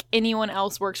 Like anyone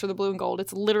else works for the Blue and Gold.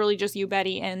 It's literally just you,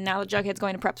 Betty. And now that Jughead's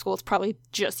going to prep school, it's probably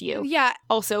just you. Yeah.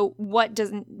 Also, what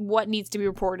needs to be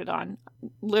reported on?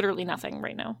 Literally nothing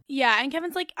right now. Yeah, and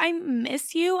Kevin's like, I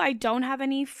miss you. I don't have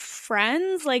any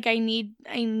friends. I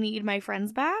need my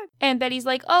friends back. And Betty's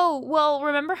like, oh, well,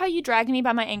 remember how you dragged me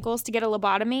by my ankles to get a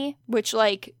lobotomy? Which,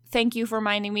 thank you for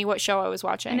reminding me what show I was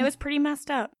watching. And it was pretty messed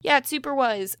up. Yeah, it super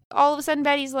was. All of a sudden,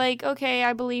 Betty's like, okay,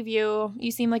 I believe you.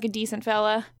 You seem like a decent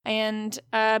fella. And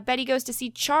Betty goes to see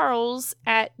Charles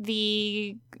at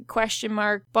the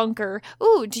bunker.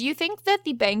 Ooh, do you think that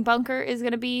the Bang Bunker is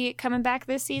going to be coming back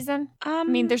this season? I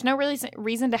mean, there's no really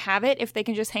reason to have it if they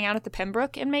can just hang out at the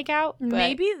Pembroke and make out. But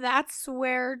maybe that's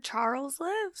where Charles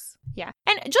lives. Yeah.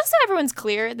 And just so everyone's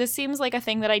clear, this seems like a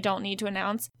thing that I don't need to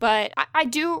announce, but I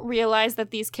do realize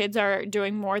that these kids are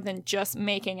doing more than just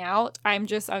making out. I'm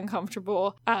just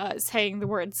uncomfortable saying the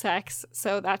word sex,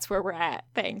 so that's where we're at.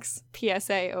 Thanks.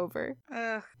 PSA over.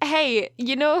 Hey,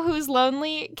 you know who's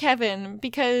lonely? Kevin,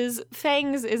 because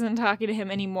Fangs isn't talking to him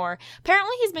anymore.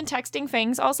 Apparently he's been texting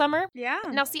Fangs all summer. Yeah.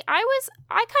 Now, see, I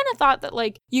kind of thought that,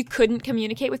 like, you couldn't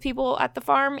communicate with people at the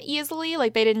farm easily.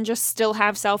 Like, they didn't just still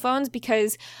have cell phones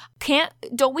because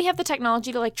don't we have the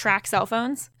technology to, like, track cell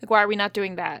phones? Like, why are we not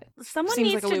doing that? Someone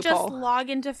Seems needs like a to just loophole. log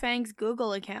into Fang's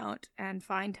Google account and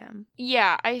find him.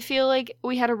 Yeah, I feel like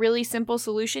we had a really simple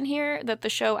solution here that the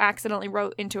show accidentally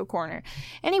wrote into a corner.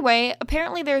 Anyway,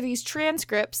 apparently there are these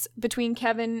transcripts between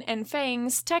Kevin and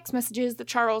Fang's text messages that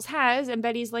Charles has, and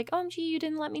Betty's like, oh, gee, you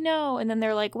didn't let me know. And then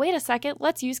they're like, wait a second,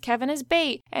 let's use Kevin as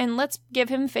bait, and let's give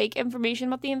him fake information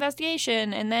about the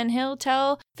investigation, and then he'll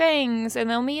tell Fangs, and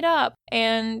they'll meet up.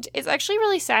 And it's actually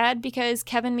really sad because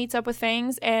Kevin meets up with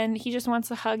Fangs, and he just wants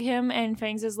to hug him, and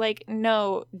Fangs is like,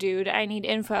 no, dude, I need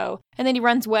info. And then he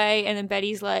runs away, and then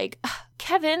Betty's like,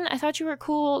 Kevin, I thought you were a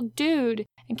cool dude.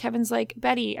 And Kevin's like,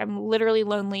 Betty, I'm literally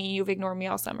lonely. You've ignored me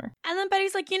all summer. And then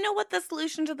Betty's like, you know what the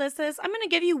solution to this is? I'm going to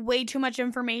give you way too much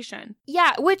information.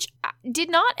 Yeah, which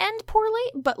did not end poorly,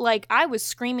 but, like, I was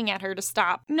screaming at her to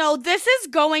stop. No, this is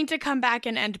going to come back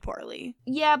and end poorly.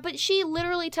 Yeah, but she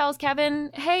literally tells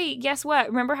Kevin, hey, guess what?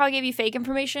 Remember how I gave you fake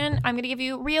information? I'm going to give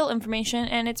you real information,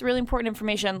 and it's really important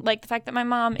information, like the fact that my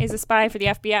mom is a spy for the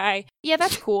FBI. Yeah,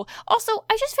 that's cool. Also,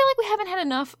 I just feel like we haven't had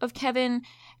enough of Kevin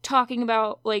talking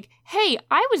about, like, hey,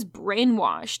 I was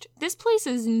brainwashed. This place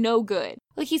is no good.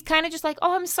 Like, he's kind of just like,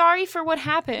 oh, I'm sorry for what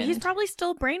happened. He's probably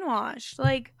still brainwashed.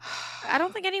 Like, I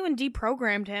don't think anyone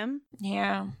deprogrammed him.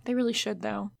 Yeah, they really should,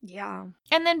 though. Yeah.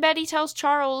 And then Betty tells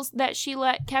Charles that she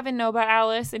let Kevin know about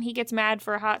Alice, and he gets mad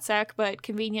for a hot sec, but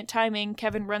convenient timing,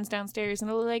 Kevin runs downstairs, and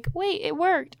they're like, wait, it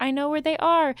worked. I know where they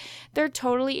are. They're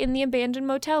totally in the abandoned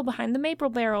motel behind the maple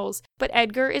barrels, but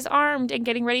Edgar is armed and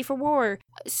getting ready for war.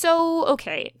 So,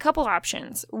 okay, couple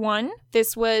options. One,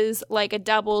 this was like a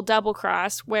double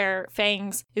cross where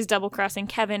Fangs is double-crossing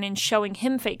Kevin and showing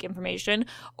him fake information,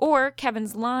 or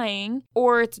Kevin's lying,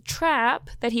 or it's a trap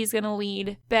that he's gonna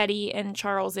lead Betty and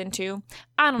Charles into.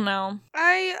 I don't know.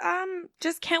 I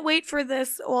just can't wait for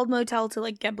this old motel to,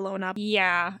 like, get blown up.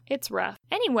 Yeah, it's rough.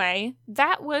 Anyway,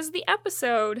 that was the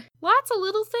episode. Lots of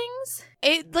little things.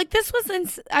 This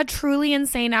was a truly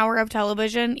insane hour of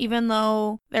television, even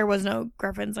though there was no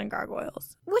griffins and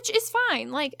gargoyles. Which is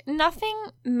fine. Like, nothing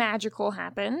magical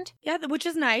happened. Yeah, which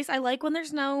is nice. I like when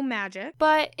there's no magic.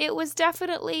 But it was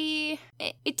definitely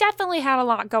had a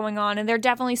lot going on, and they're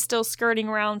definitely still skirting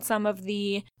around some of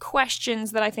the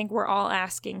questions that I think we're all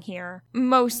asking here.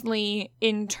 Mostly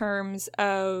in terms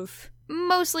of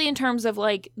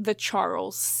like the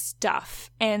Charles stuff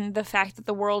and the fact that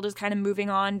the world is kind of moving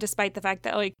on, despite the fact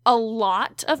that, like, a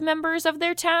lot of members of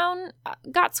their town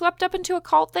got swept up into a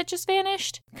cult that just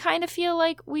vanished. Kind of feel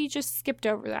like we just skipped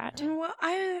over that. Well,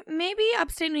 maybe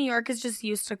upstate New York is just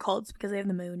used to cults because they have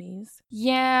the Moonies.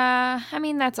 Yeah, I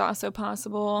mean, that's also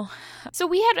possible. So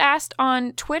we had asked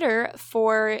on Twitter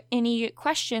for any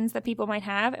questions that people might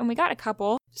have, and we got a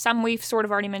couple. Some we've sort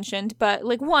of already mentioned, but,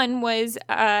 like, one was,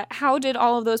 how did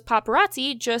all of those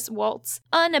paparazzi just waltz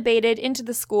unabated into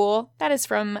the school? That is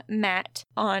from Matt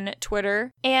on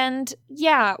Twitter. And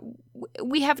yeah,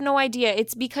 we have no idea.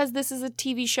 It's because this is a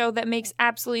TV show that makes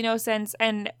absolutely no sense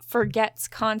and forgets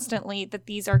constantly that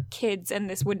these are kids and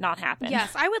this would not happen.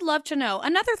 Yes, I would love to know.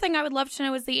 Another thing I would love to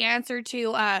know is the answer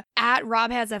to at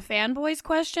Rob Has a Fanboys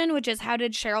question, which is, how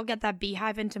did Cheryl get that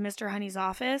beehive into Mr. Honey's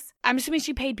office? I'm assuming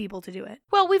she paid people to do it.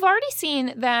 Well, we've already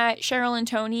seen that Cheryl and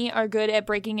Tony are good at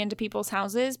breaking into people's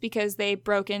houses because they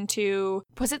broke into,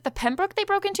 was it the Pembroke they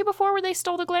broke into before where they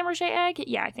stole the Glamour-Jay egg?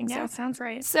 Yeah, I think so. Yeah, sounds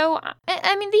right. So,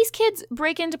 I mean, these kids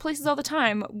break into places all the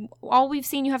time. All we've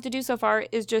seen you have to do so far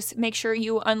is just make sure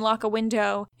you unlock a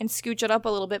window and scooch it up a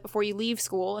little bit before you leave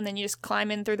school, and then you just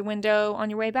climb in through the window on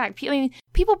your way back. I mean,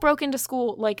 people broke into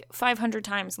school like 500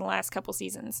 times in the last couple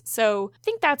seasons, so I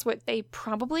think that's what they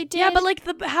probably did. Yeah, but like,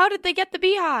 how did they get the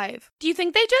beehive? Do you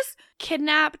think they just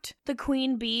kidnapped the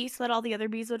queen bee so that all the other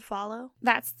bees would follow?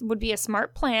 That would be a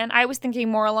smart plan. I was thinking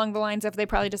more along the lines of they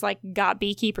probably just, like, got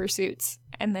beekeeper suits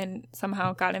and then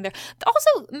somehow got in there.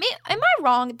 Also, am I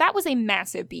wrong? That was a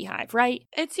massive beehive, right?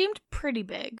 It seemed pretty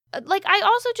big. Like, I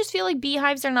also just feel like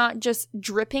beehives are not just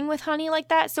dripping with honey like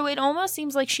that, so it almost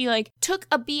seems like she, like, took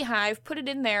a beehive, put it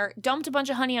in there, dumped a bunch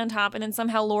of honey on top, and then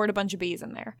somehow lured a bunch of bees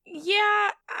in there. Yeah,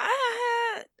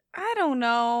 I don't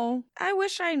know. I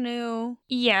wish I knew.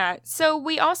 Yeah, so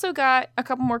we also got a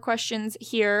couple more questions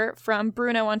here from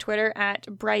Bruno on Twitter at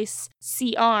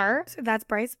BryceCR. So that's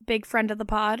Bryce, big friend of the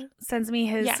pod. Sends me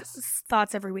his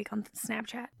thoughts every week on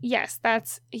Snapchat. Yes,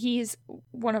 he's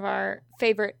one of our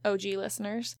favorite OG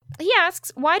listeners. He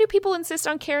asks, why do people insist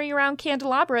on carrying around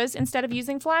candelabras instead of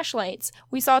using flashlights?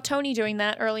 We saw Tony doing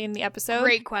that early in the episode.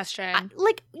 Great question.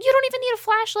 You don't even need a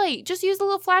flashlight. Just use the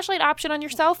little flashlight option on your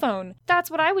cell phone.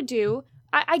 That's what I would do.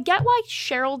 I get why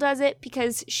Cheryl does it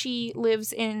because she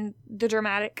lives in the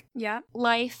dramatic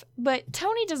life, but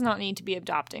Tony does not need to be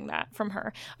adopting that from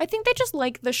her. I think they just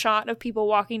like the shot of people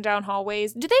walking down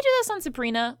hallways. Do they do this on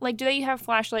Sabrina? Like, do they have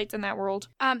flashlights in that world?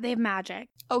 They have magic.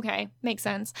 Okay, makes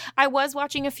sense. I was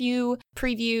watching a few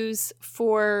previews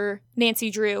for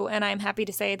Nancy Drew, and I'm happy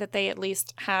to say that they at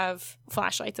least have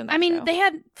flashlights in that show. They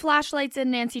had flashlights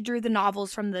in Nancy Drew, the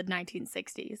novels from the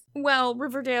 1960s. Well,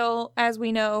 Riverdale, as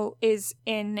we know, is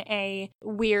in a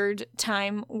weird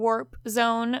time warp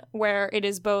zone where it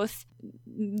is both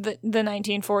the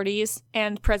 1940s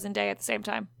and present day at the same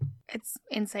time. It's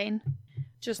insane.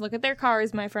 Just look at their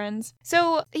cars, my friends.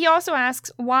 So he also asks,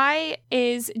 why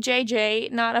is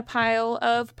JJ not a pile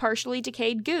of partially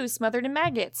decayed goo smothered in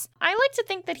maggots? I like to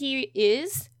think that he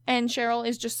is, and Cheryl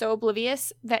is just so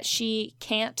oblivious that she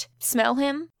can't smell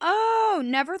him. Oh,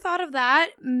 never thought of that.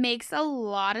 Makes a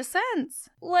lot of sense.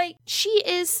 Like, she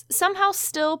is somehow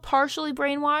still partially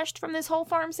brainwashed from this whole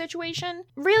farm situation.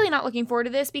 Really not looking forward to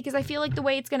this because I feel like the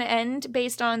way it's going to end,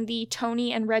 based on the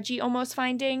Tony and Reggie almost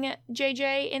finding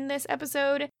JJ in this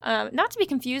episode, not to be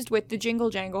confused with the Jingle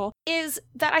Jangle, is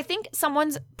that I think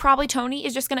probably Tony,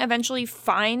 is just going to eventually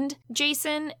find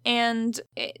Jason, and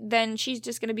then she's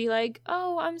just going to be like,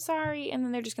 oh, I'm sorry, and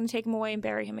then they're just going to take him away and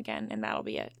bury him again, and that'll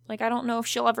be it. Like, I don't know if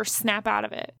she'll ever snap out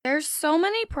of it. There's so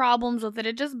many problems with it.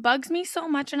 It just bugs me so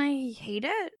much, and I hate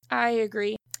it. I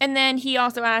agree. And then he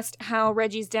also asked how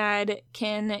Reggie's dad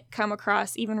can come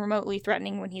across even remotely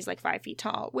threatening when he's like 5 feet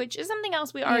tall, which is something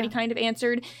else we already kind of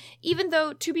answered. Even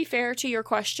though, to be fair to your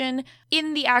question,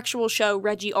 in the actual show,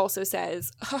 Reggie also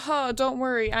says, haha, don't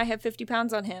worry, I have 50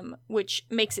 pounds on him, which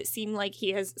makes it seem like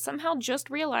he has somehow just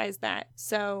realized that.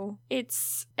 So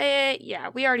it's,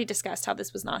 we already discussed how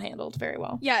this was not handled very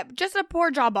well. Yeah, just a poor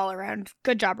job all around.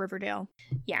 Good job, Riverdale.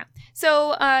 Yeah.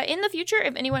 So in the future,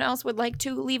 if anyone else would like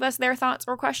to leave us their thoughts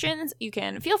or questions, you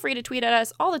can feel free to tweet at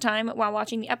us all the time while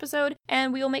watching the episode,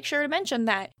 and we will make sure to mention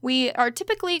that. We are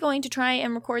typically going to try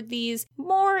and record these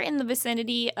more in the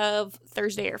vicinity of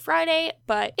Thursday or Friday,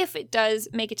 but if it does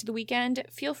make it to the weekend,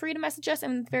 feel free to message us,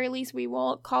 and at the very least, we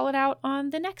will call it out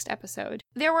on the next episode.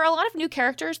 There were a lot of new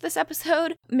characters this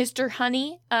episode. Mr.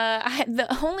 Honey,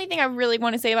 the only thing I really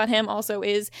want to say about him also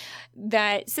is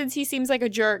that since he seems like a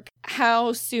jerk,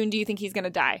 how soon do you think he's going to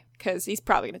die? Because he's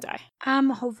probably going to die.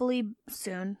 Hopefully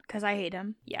soon, because I hate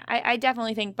him. Yeah, I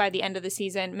definitely think by the end of the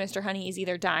season, Mr. Honey is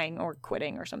either dying or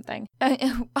quitting or something.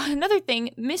 Another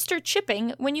thing, Mr.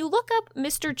 Chipping, when you look up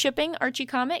Mr. Chipping, Archie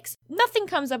Comics, nothing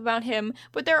comes up about him,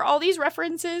 but there are all these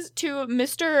references to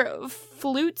Mr.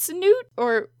 Flute Snoot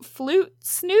or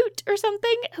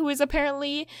something, who is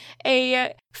apparently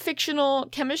a fictional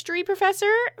chemistry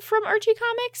professor from Archie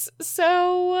Comics.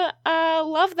 So,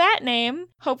 love that name.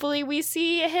 Hopefully we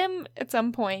see him at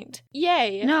some point.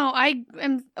 Yay. No, I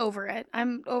am over it.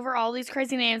 I'm over all these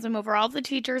crazy names. I'm over all the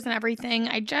teachers and everything.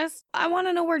 I want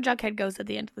to know where Jughead goes at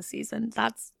the end of the season.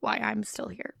 That's why I'm still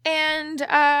here. And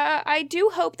I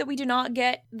do hope that we do not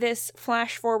get this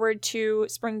flash forward to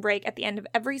spring break at the end of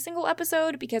every single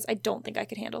episode, because I don't think I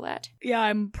could handle that. Yeah,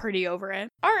 I'm pretty over it.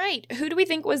 All right, who do we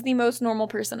think was the most normal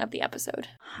person of the episode?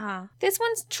 This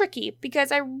one's tricky,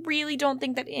 because I really don't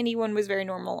think that anyone was very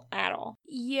normal at all.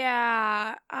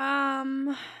 Yeah,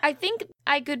 I think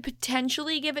I could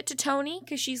potentially give it to Tony,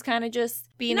 because she's kind of just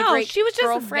being a great girlfriend. No, she was just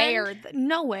girlfriend. there.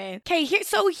 No way. Okay,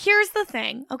 so here's the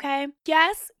thing, okay?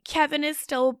 Yes, Kevin is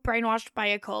still brainwashed by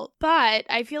a cult, but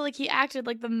I feel like he acted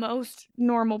like the most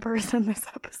normal person this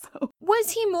episode.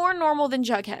 Was he more normal than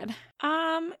Jughead?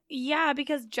 Yeah,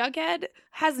 because Jughead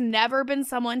has never been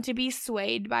someone to be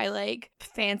swayed by like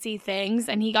fancy things,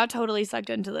 and he got totally sucked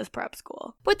into this prep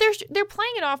school. But they're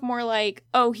playing it off more like,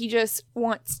 oh, he just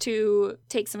wants to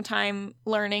take some time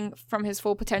learning from his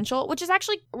full potential, which is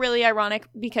actually really ironic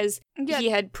because he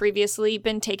had previously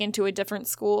been taken to a different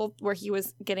school where he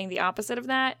was getting the opposite of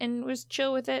that and was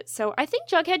chill with it. So I think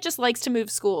Jughead just likes to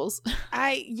move schools.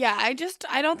 I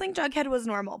don't think Jughead was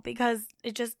normal because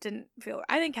it just didn't feel.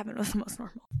 I think Kevin was the most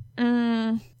normal.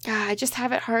 I just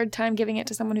have a hard time giving it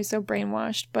to someone who's so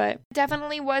brainwashed, but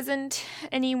definitely wasn't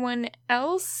anyone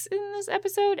else in this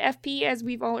episode. FP, as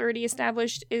we've already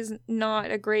established, is not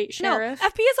a great sheriff. No,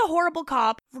 FP is a horrible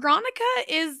cop. Veronica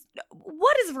is...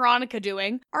 What is Veronica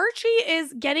doing? Archie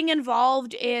is getting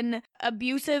involved in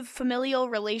abusive familial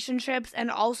relationships and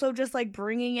also just like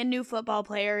bringing in new football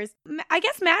players. I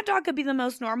guess Mad Dog could be the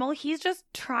most normal. He's just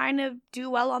trying to do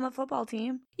well on the football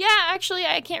team. Yeah, actually,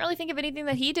 I can't really think of anything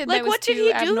that he did like, that was what did too he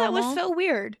do abnormal. that was so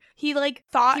weird? He like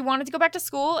thought he wanted to go back to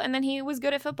school and then he was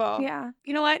good at football. Yeah.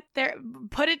 You know what? There,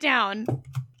 put it down.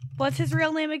 What's his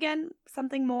real name again?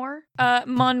 Something Moore?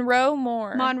 Monroe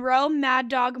Moore. Monroe Mad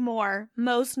Dog Moore.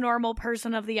 Most normal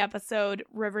person of the episode.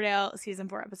 Riverdale season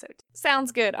 4 episode 2.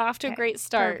 Sounds good. Off to a great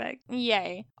start. Perfect.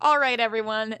 Yay. All right,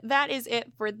 everyone. That is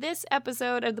it for this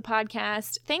episode of the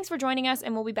podcast. Thanks for joining us,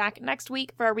 and we'll be back next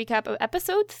week for our recap of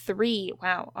episode 3.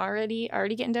 Wow, already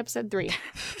getting to episode 3.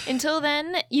 Until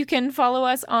then, you can follow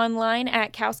us online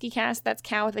at KowskiCast. That's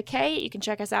Cow with a K. You can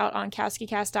check us out on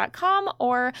KowskiCast.com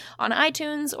or on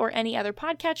iTunes or any other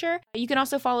podcatcher. You can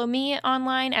also follow me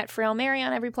online at Frail Mary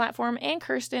on every platform and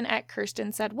Kirsten at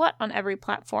Kirsten Said What on every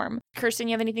platform. Kirsten,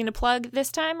 you have anything to plug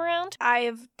this time around? I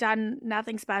have done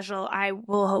nothing special. I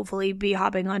will hopefully be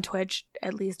hopping on Twitch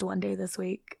at least one day this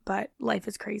week, but life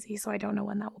is crazy, so I don't know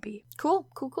when that will be. Cool.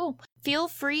 Feel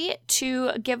free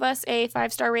to give us a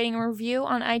 5-star rating and review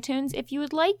on iTunes if you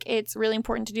would like. It's really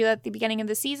important to do that at the beginning of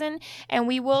the season, and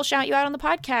we will shout you out on the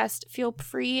podcast. Feel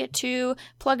free to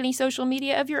plug any social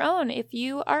media of your own if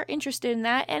you are interested in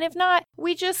that, and if not,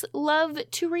 we just love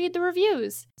to read the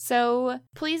reviews. So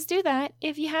please do that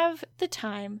if you have the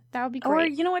time. That would be great. Or,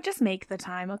 you know what, just make the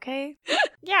time, okay?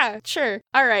 Yeah, sure.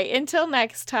 All right, until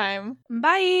next time.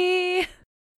 Bye!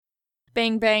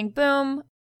 Bang, bang, boom.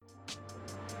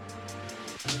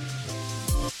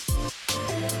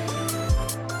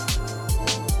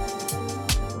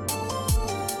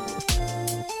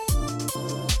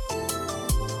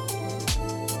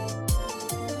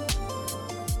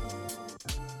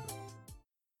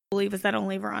 Believe us that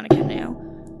only Veronica knew.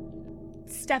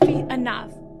 Steffi,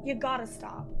 enough. You gotta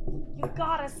stop.